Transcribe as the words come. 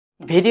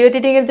Video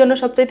editing এর জন্য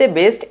সবচেয়ে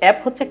বেস্ট অ্যাপ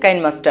হচ্ছে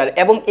কাইনমাস্টার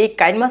এবং এই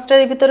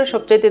কাইনমাস্টারের ভিতরে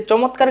সবচেয়ে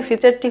চমৎকার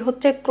ফিচারটি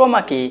হচ্ছে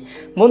ক্রোমাকি।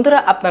 বন্ধুরা,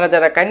 আপনারা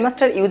যারা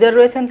কাইনমাস্টার ইউজার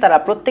রয়েছেন তারা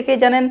প্রত্যেকেই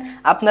জানেন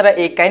আপনারা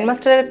এই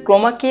কাইনমাস্টারের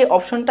ক্রোমাকি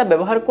অপশনটা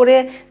ব্যবহার করে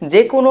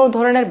যে কোনো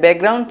ধরনের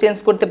ব্যাকগ্রাউন্ড চেঞ্জ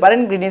করতে পারেন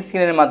গ্রিন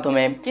স্ক্রিনের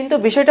মাধ্যমে। কিন্তু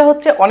বিষয়টা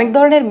হচ্ছে অনেক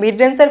ধরনের মিড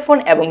রেঞ্জের ফোন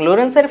এবং লো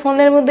রেঞ্জের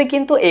ফোনের মধ্যে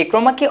কিন্তু এই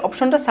ক্রোমাকি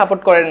অপশনটা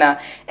সাপোর্ট করে না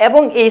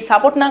এবং এই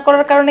সাপোর্ট না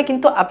করার কারণে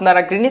কিন্তু আপনারা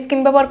গ্রিন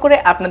স্ক্রিন ব্যবহার করে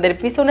আপনাদের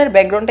পিছনের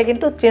ব্যাকগ্রাউন্ডটা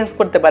কিন্তু চেঞ্জ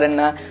করতে পারেন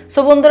না।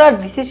 সো বন্ধুরা,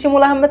 this is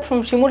Shimul Ahmed from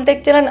Shimul take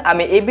channel.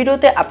 আমি এই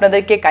ভিডিওতে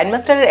আপনাদেরকে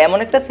কাইনমাস্টারের এমন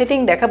একটা সেটিং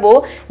দেখাবো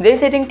যে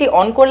সেটিংটি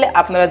অন করলে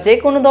আপনারা যে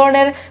কোনো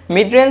ধরনের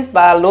মিড রেঞ্জ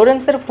বা লো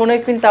রেঞ্জের ফোনে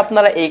কিন্তু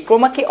আপনারা এই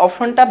ক্রোমাকি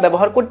অপশনটা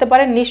ব্যবহার করতে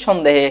পারেন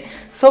নিঃসন্দেহে।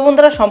 সো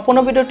বন্ধুরা, সম্পূর্ণ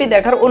ভিডিওটি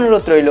দেখার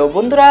অনুরোধ রইল।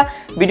 বন্ধুরা,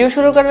 ভিডিও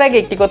শুরু করার আগে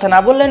একটি কথা না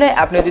বললে নয়,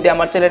 আপনি যদি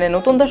আমার চ্যানেলে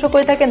নতুন দর্শক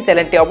হয়ে থাকেন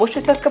চ্যানেলটি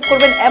অবশ্যই সাবস্ক্রাইব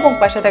করবেন এবং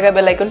পাশে থাকা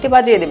বেল আইকনটি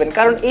বাজিয়ে দেবেন,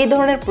 কারণ এই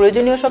ধরনের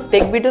প্রয়োজনীয় সব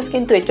টেক ভিডিওস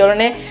কিন্তু এই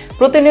চ্যানেলে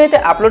প্রতিনিয়ত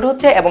আপলোড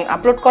হচ্ছে এবং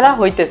আপলোড করা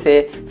হইতেছে।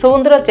 সো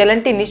বন্ধুরা,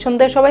 চ্যানেলটি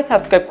নিঃসন্দেহে সবাই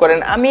সাবস্ক্রাইব করেন।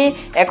 আমি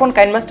এখন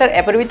কাইনমাস্টার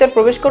অ্যাপের ভিতর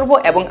প্রবেশ করব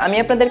এবং আমি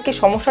আপনাদেরকে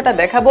সমস্যাটা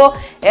দেখাবো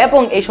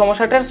এবং এই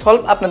সমস্যাটার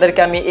সলভ আপনাদেরকে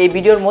আমি এই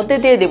ভিডিওর মধ্যে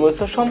দিয়ে দেবো।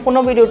 সো সম্পূর্ণ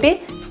ভিডিওটি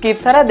স্কিপ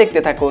ছাড়া দেখতে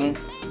থাকুন।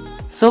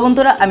 সো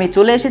বন্ধুরা, আমি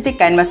চলে এসেছি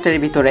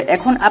কাইনমাস্টারের ভিতরে।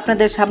 এখন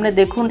আপনাদের সামনে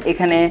দেখুন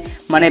এখানে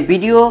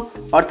ভিডিও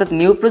অর্থাৎ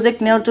নিউ প্রজেক্ট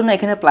নেওয়ার জন্য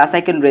এখানে প্লাস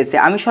আইকন রয়েছে।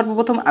 আমি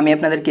সর্বপ্রথম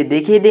আপনাদেরকে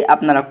দেখিয়ে দিই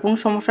আপনারা কোন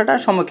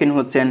সমস্যাটার সম্মুখীন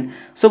হচ্ছেন।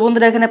 সো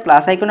বন্ধুরা, এখানে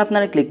প্লাস আইকন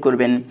আপনারা ক্লিক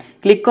করবেন।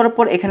 ক্লিক করার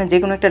পর এখানে যে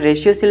কোনো একটা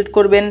রেশিও সিলেক্ট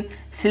করবেন।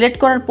 সিলেক্ট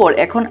করার পর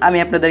এখন আমি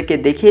আপনাদেরকে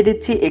দেখিয়ে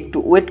দিচ্ছি, একটু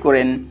ওয়েট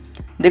করেন।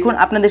 দেখুন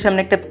আপনাদের সামনে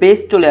একটা পেজ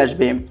চলে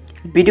আসবে,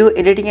 ভিডিও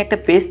এডিটিং একটা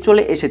পেজ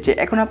চলে এসেছে।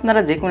 এখন আপনারা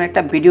যে কোনো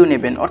একটা ভিডিও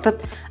নেবেন, অর্থাৎ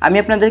আমি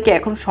আপনাদেরকে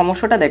এখন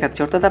সমস্যাটা দেখাচ্ছি,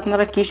 অর্থাৎ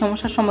আপনারা কি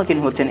সমস্যার সম্মুখীন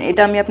হচ্ছেন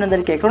এটা আমি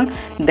আপনাদেরকে এখন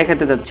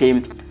দেখাতে যাচ্ছি।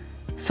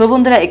 সো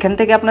বন্ধুরা, এখান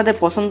থেকে আপনাদের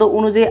পছন্দ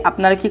অনুযায়ী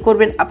আপনারা কি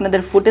করবেন,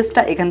 আপনাদের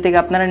ফুটেজটা এখান থেকে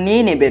আপনারা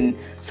নিয়ে নেবেন।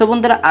 সো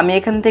বন্ধুরা, আমি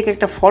এখান থেকে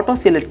একটা ফটো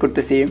সিলেক্ট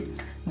করতেছি।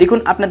 দেখুন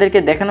আপনাদেরকে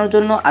দেখানোর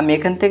জন্য আমি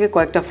এখান থেকে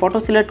কয়েকটা ফটো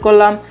সিলেক্ট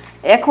করলাম।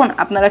 এখন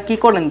আপনারা কি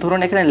করেন,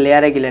 ধরুন এখানে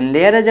লেয়ারে গেলেন,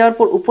 লেয়ারে যাওয়ার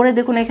পর উপরে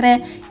দেখুন এখানে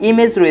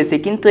ইমেজ রয়েছে,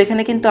 কিন্তু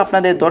এখানে কিন্তু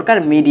আপনাদের দরকার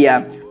মিডিয়া।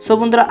 সো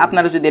বন্ধুরা,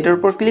 আপনারা যদি এটার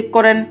উপর ক্লিক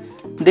করেন,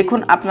 দেখুন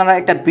আপনারা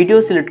একটা ভিডিও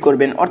সিলেক্ট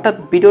করবেন, অর্থাৎ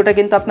ভিডিওটা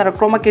কিন্তু আপনারা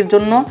ক্রোমাকির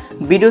জন্য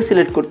ভিডিও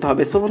সিলেক্ট করতে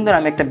হবে। সো বন্ধুরা,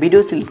 আমি একটা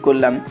ভিডিও সিলেক্ট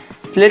করলাম।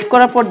 সিলেক্ট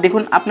করার পর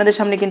দেখুন আপনাদের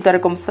সামনে কিন্তু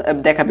এরকম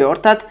দেখাবে,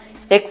 অর্থাৎ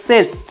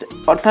অ্যাক্সেসড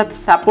অর্থাৎ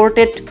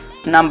সাপোর্টেড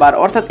নাম্বার,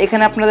 অর্থাৎ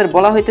এখানে আপনাদের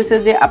বলা হইতেছে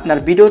যে আপনার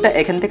ভিডিওটা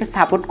এখান থেকে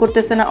সাপোর্ট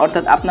করতেছে না,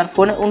 অর্থাৎ আপনার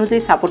ফোনে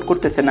অনুযায়ী সাপোর্ট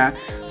করতেছে না।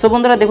 সো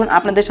বন্ধুরা, দেখুন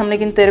আপনাদের সামনে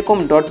কিন্তু এরকম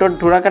ডট ডট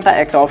ধরাকাটা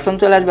একটা অপশন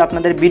চলে আসবে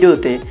আপনাদের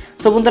ভিডিওতে।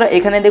 সো বন্ধুরা,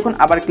 এখানে দেখুন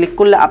আবার ক্লিক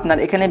করলে আপনার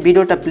এখানে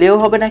ভিডিওটা প্লেও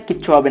হবে না,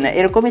 কিচ্ছু হবে না,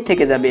 এরকমই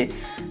থেকে যাবে।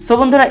 সো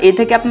বন্ধুরা, এই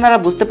থেকে আপনারা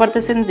বুঝতে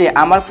পারতেছেন যে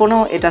আমার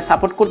ফোনেও এটা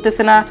সাপোর্ট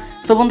করতেছে না।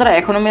 সো বন্ধুরা,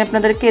 এখন আমি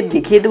আপনাদেরকে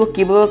দেখিয়ে দেবো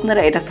কীভাবে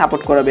আপনারা এটা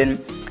সাপোর্ট করাবেন।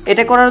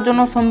 এটা করার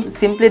জন্য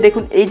সিম্পলি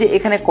দেখুন এই যে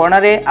এখানে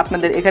কর্নারে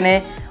আপনাদের এখানে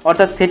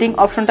অর্থাৎ সেটিং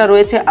অপশনটা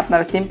রয়েছে,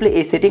 আপনারা সিম্পলি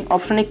এই সেটিং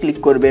অপশনে ক্লিক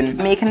করবেন।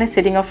 আমি এখানে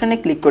সেটিং অপশনে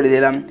ক্লিক করে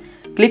দিলাম।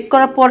 ক্লিক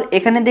করার পর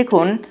এখানে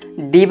দেখুন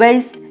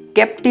ডিভাইস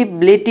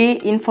ক্যাপটিবিলিটি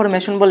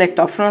ইনফরমেশন বলে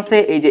একটা অপশন আছে।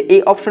 এই যে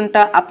এই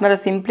অপশনটা আপনারা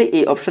সিম্পলি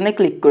এই অপশনে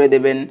ক্লিক করে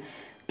দেবেন।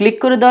 ক্লিক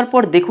করে দেওয়ার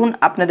পর দেখুন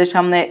আপনাদের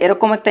সামনে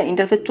এরকম একটা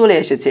ইন্টারফেস চলে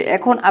এসেছে।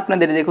 এখন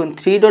আপনাদের দেখুন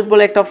 3 ডট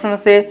বলে একটা অপশন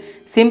আছে,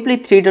 সিম্পলি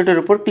 3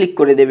 ডটের উপর ক্লিক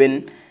করে দেবেন।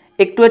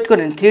 একটু ওয়েট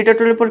করেন। 3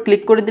 ডটের উপর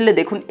ক্লিক করে দিলে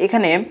দেখুন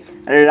এখানে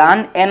রান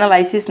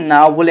অ্যানালাইসিস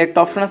নাও বলে একটা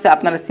অপশন আছে,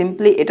 আপনারা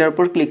সিম্পলি এটার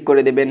উপর ক্লিক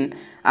করে দেবেন।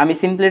 আমি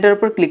সিম্পলি এটার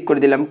উপর ক্লিক করে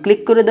দিলাম।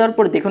 ক্লিক করে দেওয়ার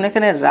পর দেখুন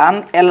এখানে রান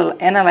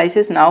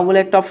অ্যানালাইসিস নাও বলে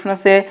একটা অপশন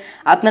আছে,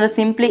 আপনারা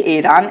সিম্পলি এই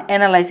রান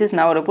অ্যানালাইসিস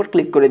নাওর উপর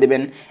ক্লিক করে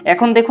দেবেন।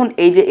 এখন দেখুন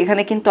এই যে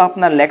এখানে কিন্তু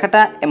আপনার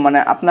লেখাটা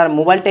আপনার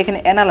মোবাইলটা এখানে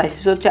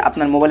অ্যানালাইসিস হচ্ছে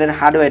আপনার মোবাইলের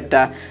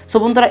হার্ডওয়্যারটা। সো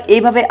বন্ধুরা,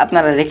 এইভাবে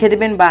আপনারা রেখে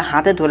দেবেন বা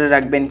হাতে ধরে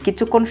রাখবেন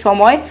কিছুক্ষণ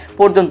সময়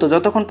পর্যন্ত,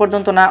 যতক্ষণ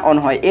পর্যন্ত না অন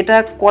হয়। এটা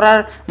করার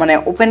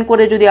ওপেন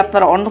করে যদি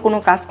আপনারা অন্য কোনো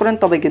কাজ করেন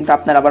তবে কিন্তু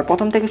আপনার আবার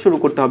প্রথম থেকে শুরু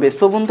করতে হবে।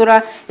 সো বন্ধুরা,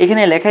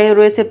 এখানে লেখাই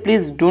রয়েছে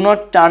please do not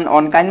turn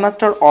on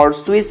KineMaster or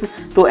switch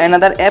to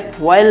another app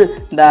while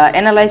the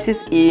analysis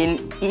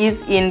is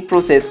in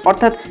process,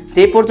 অর্থাৎ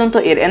যে পর্যন্ত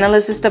এর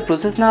অ্যানালাইসিসটা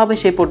প্রসেস না হবে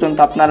সেই পর্যন্ত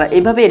আপনারা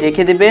এইভাবে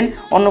রেখে দেবেন,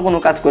 অন্য কোনো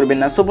কাজ করবেন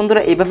না। সো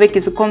বন্ধুরা, এইভাবে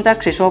কিছুক্ষণ যাক,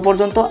 শেষ হওয়া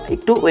পর্যন্ত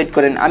একটু ওয়েট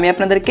করেন, আমি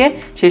আপনাদেরকে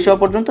শেষ হওয়া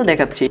পর্যন্ত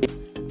দেখাচ্ছি।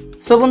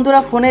 সো বন্ধুরা,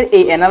 ফোনের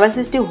এই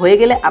অ্যানালাইসিসটি হয়ে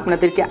গেলে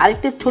আপনাদেরকে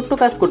আরেকটি ছোট্ট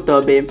কাজ করতে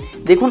হবে।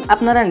 দেখুন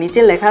আপনারা নিচে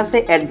লেখা আছে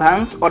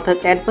অ্যাডভান্স, অর্থাৎ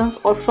অ্যাডভান্স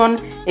অপশন।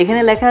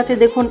 এখানে লেখা আছে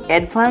দেখুন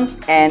অ্যাডভান্স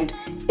অ্যান্ড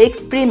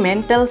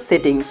এক্সপেরিমেন্টাল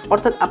সেটিংস,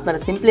 অর্থাৎ আপনারা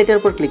সিম্পলি এটার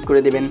উপর ক্লিক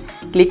করে দেবেন।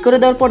 ক্লিক করে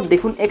দেওয়ার পর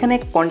দেখুন এখানে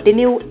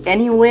কন্টিনিউ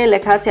এনিওয়ে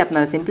লেখা আছে,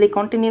 আপনারা সিম্পলি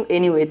কন্টিনিউ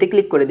এনিওয়েতে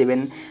ক্লিক করে দেবেন।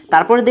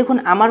 তারপরে দেখুন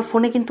আমার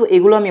ফোনে কিন্তু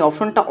এগুলো আমি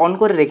অপশনটা অন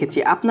করে রেখেছি,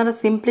 আপনারা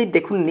সিম্পলি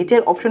দেখুন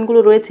নিচের অপশনগুলো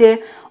রয়েছে,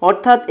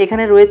 অর্থাৎ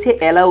এখানে রয়েছে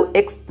allow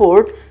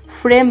export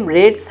frame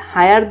rates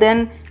higher than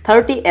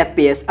 30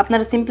 fps,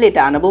 আপনারা সিম্পলি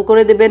এটা আনেবল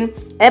করে দেবেন।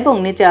 এবং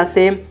নিচে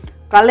আছে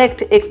কালেক্ট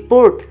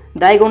এক্সপোর্ট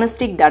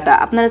ডায়াগনস্টিক ডাটা,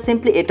 আপনারা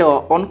সিম্পলি এটাও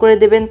অন করে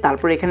দেবেন।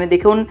 তারপর এখানে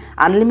দেখুন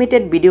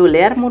আনলিমিটেড ভিডিও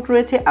লেয়ার মোড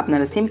রয়েছে,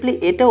 আপনারা সিম্পলি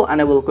এটাও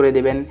আনেবল করে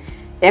দেবেন।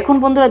 এখন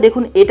বন্ধুরা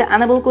দেখুন এটা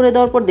আনেবল করে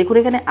দেওয়ার পর দেখুন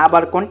এখানে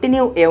আবার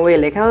কন্টিনিউ এওয়ে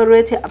লেখা হয়ে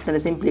রয়েছে, আপনারা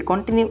সিম্পলি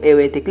কন্টিনিউ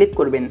এওয়েতে ক্লিক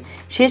করবেন।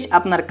 শেষ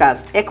আপনার কাজ।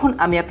 এখন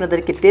আমি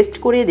আপনাদেরকে টেস্ট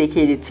করে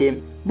দেখিয়ে দিচ্ছি।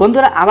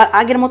 বন্ধুরা আবার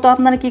আগের মতো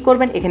আপনারা কি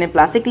করবেন, এখানে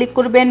প্লাসে ক্লিক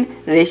করবেন,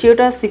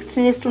 রেশিওটা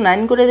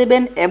 16:9 করে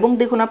দেবেন এবং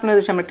দেখুন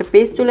আপনাদের সামনে একটা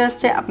পেজ চলে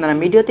আসছে, আপনারা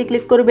মিডিয়াতে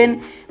ক্লিক করবেন।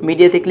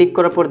 মিডিয়াতে ক্লিক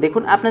করার পর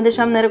দেখুন আপনাদের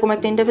সামনে এরকম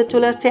একটা ইন্টারফেস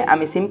চলে আসছে।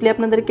 আমি সিম্পলি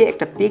আপনাদেরকে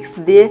একটা পিক্স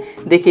দিয়ে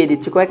দেখিয়ে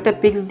দিচ্ছি, কয়েকটা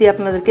পিক্স দিয়ে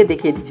আপনাদেরকে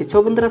দেখিয়ে দিচ্ছি। সো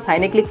বন্ধুরা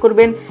সাইনে ক্লিক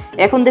করবেন।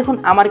 এখন দেখুন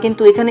আমার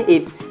কিন্তু এখানে এই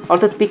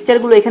অর্থাৎ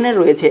পিকচারগুলো এখানে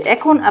রয়েছে।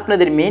 এখন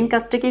আপনাদের মেইন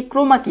কাজটা কি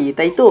ক্রোমা কি,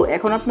 তাই তো?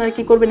 এখন আপনারা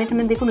কি করবেন,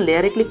 এখানে দেখুন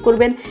লেয়ারে ক্লিক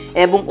করবেন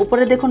এবং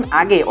উপরে দেখুন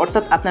আগে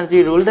অর্থাৎ আপনারা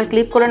যদি রোলটা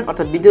ক্লিক করেন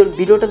অর্থাৎ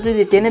ভিডিওটা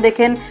যদি টেনে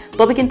দেখেন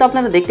তবে কিন্তু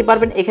আপনারা দেখতে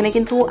পারবেন এখানে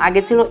কিন্তু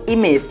আগে ছিল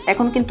ইমেজ,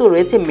 এখন কিন্তু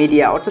রয়েছে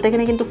মিডিয়া, অর্থাৎ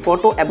এখানে কিন্তু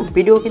ফটো এবং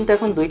ভিডিও কিন্তু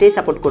এখন দুইটাই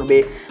সাপোর্ট করবে।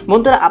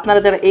 বন্ধুরা আপনারা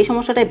যারা এই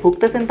সমস্যাটায়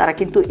ভুগতেছেন তারা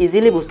কিন্তু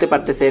ইজিলি বুঝতে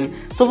পারতেছেন।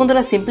 সো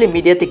বন্ধুরা সিম্পলি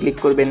মিডিয়াতে ক্লিক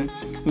করবেন।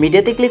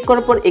 মিডিয়াতে ক্লিক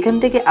করার পর এখান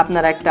থেকে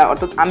আপনারা একটা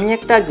অর্থাৎ আমি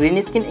একটা গ্রিন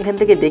স্ক্রিন এখান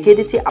থেকে দেখিয়ে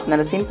দিচ্ছি,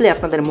 আপনারা সিম্পলি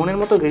আপনাদের মনের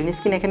মতো গ্রিন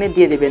স্ক্রিন এখানে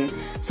দিয়ে দেবেন।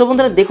 সো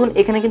বন্ধুরা দেখুন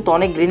এখানে কিন্তু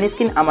অনেক গ্রিন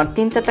স্ক্রিন, আমার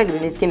 3-4টা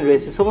গ্রিন স্ক্রিন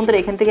রয়েছে। সো বন্ধুরা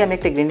এখান থেকে আমি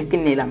একটা গ্রিন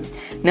স্ক্রিন নিলাম।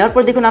 নেওয়ার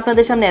পর দেখুন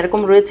আপনাদের সামনে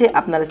এরকম রয়েছে,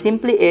 আপনারা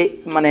সিম্পলি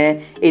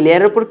এই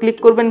লেয়ারের উপর ক্লিক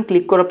করবেন।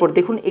 ক্লিক করার পর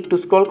দেখুন একটু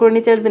স্ক্রল করে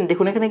নিচে আসবেন,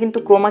 দেখুন এখানে কিন্তু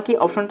ক্রোমা কি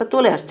অপশনটা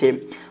চলে আসছে।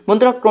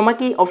 বন্ধুরা ক্রোমা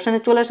কি অপশনে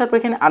চলে আসার পর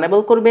এখানে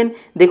আনেবল করবেন,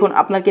 দেখুন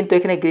আপনার কিন্তু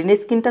এখানে গ্রিন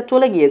স্ক্রিনটা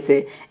চলে গিয়েছে।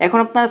 এখন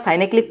আপনারা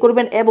সাইনে ক্লিক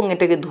করবেন এবং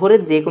এটাকে ধরে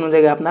যে কোনো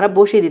জায়গায় আপনারা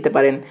বসিয়ে দিতে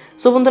পারেন।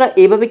 সো বন্ধুরা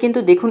এইভাবে কিন্তু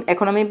দেখুন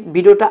এখন আমি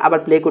ভিডিওটা আবার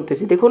প্লে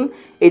করতেছি, দেখুন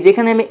এই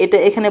যেখানে আমি এটা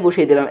এখানে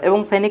বসিয়ে দিলাম এবং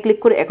সাইনে ক্লিক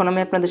করে এখন আমি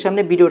আপনাদের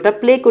সামনে ভিডিওটা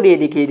প্লে করিয়ে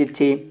দেখিয়ে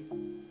দিচ্ছি।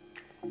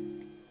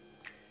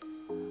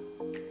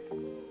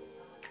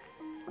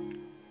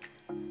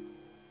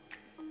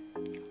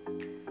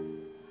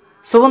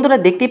 সো বন্ধুরা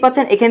দেখতেই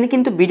পাচ্ছেন এখানে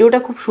কিন্তু ভিডিওটা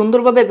খুব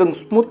সুন্দরভাবে এবং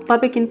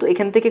স্মুথভাবে কিন্তু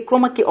এখান থেকে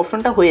ক্রোমা কি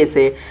অপশনটা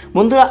হয়েছে।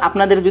 বন্ধুরা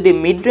আপনাদের যদি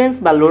মিড রেঞ্জ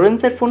বা লো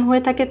রেঞ্জের ফোন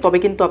হয়ে থাকে তবে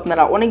কিন্তু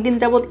আপনারা অনেক দিন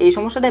যাবত এই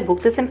সমস্যাটায়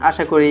ভুগতেছেন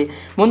আশা করি।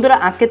 বন্ধুরা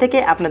আজকে থেকে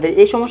আপনাদের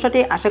এই সমস্যাটি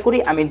আশা করি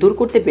আমি দূর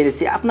করতে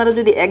পেরেছি। আপনারা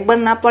যদি একবার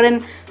না পারেন,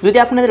 যদি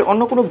আপনাদের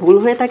অন্য কোনো ভুল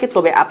হয়ে থাকে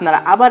তবে আপনারা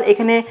আবার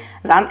এখানে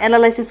রান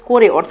অ্যানালাইসিস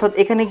করে অর্থাৎ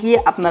এখানে গিয়ে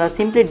আপনারা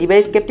সিম্পলি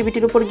ডিভাইস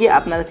ক্যাপটিভিটির উপর গিয়ে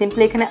আপনারা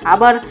সিম্পলি এখানে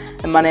আবার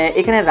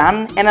এখানে রান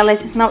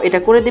অ্যানালাইসিস নাও এটা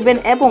করে দেবেন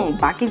এবং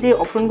বাকি যে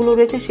অপশনগুলো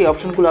রয়েছে সেই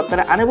অপশনগুলো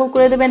আপনারা আনেবল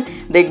করে দেবেন।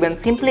 দেখবেন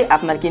সিম্পলি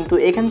আপনার কিন্তু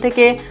এখান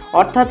থেকে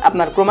অর্থাৎ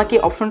আপনার ক্রোমা কি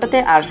অপশনটাতে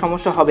আর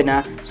সমস্যা হবে না।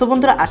 সো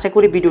বন্ধুরা আশা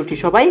করি ভিডিওটি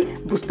সবাই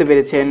বুঝতে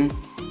পেরেছেন।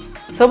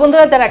 সো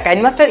বন্ধুরা যারা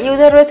কাইনমাস্টার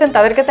ইউজার রয়েছেন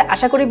তাদের কাছে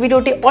আশা করি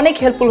ভিডিওটি অনেক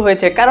হেল্পফুল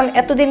হয়েছে, কারণ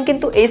এতদিন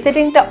কিন্তু এই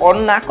সেটিংটা অন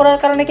না করার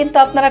কারণে কিন্তু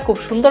আপনারা খুব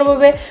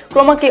সুন্দরভাবে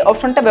ক্রোমা কি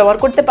অপশনটা ব্যবহার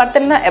করতে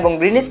পারতেন না এবং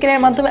গ্রিন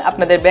স্ক্রিনের মাধ্যমে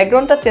আপনাদের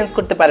ব্যাকগ্রাউন্ডটা চেঞ্জ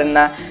করতে পারেন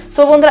না।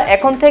 সো বন্ধুরা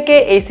এখন থেকে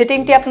এই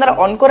সেটিংটি আপনারা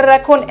অন করে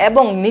রাখুন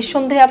এবং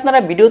নিঃসন্দেহে আপনারা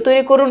ভিডিও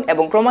তৈরি করুন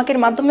এবং ক্রোমা কির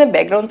মাধ্যমে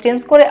ব্যাকগ্রাউন্ড চেঞ্জ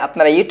করে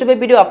আপনারা ইউটিউবে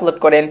ভিডিও আপলোড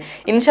করেন,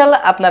 ইনশাআল্লাহ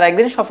আপনারা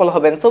একদিন সফল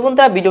হবেন। সো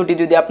বন্ধুরা ভিডিওটি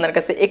যদি আপনার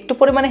কাছে একটু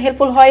পরিমাণে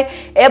হেল্পফুল হয়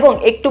এবং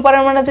একটু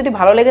পরিমাণে যদি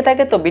ভালো লেগে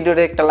থাকে তো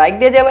ভিডিওতে একটা লাইক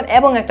দিয়ে যাবেন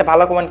এবং একটা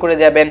ভালো কমেন্ট করে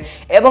যাবেন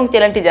এবং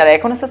চ্যানেলটি যারা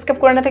এখনো সাবস্ক্রাইব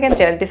করে না থাকেন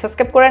চ্যানেলটি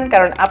সাবস্ক্রাইব করেন,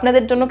 কারণ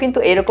আপনাদের জন্য কিন্তু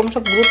এরকম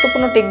সব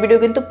গুরুত্বপূর্ণ টেক ভিডিও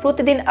কিন্তু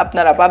প্রতিদিন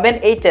আপনারা পাবেন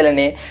এই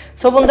চ্যানেলে।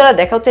 সো বন্ধুরা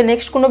দেখা হচ্ছে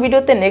নেক্সট কোনো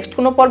ভিডিওতে, নেক্সট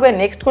কোনো পর্বে,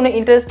 নেক্সট কোনো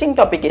ইন্টারেস্টিং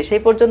টপিকে।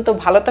 সেই পর্যন্ত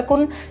ভালো থাকুন,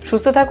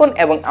 সুস্থ থাকুন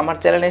এবং আমার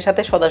চ্যানেলের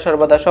সাথে সদা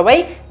সর্বদা সবাই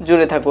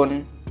জুড়ে থাকুন।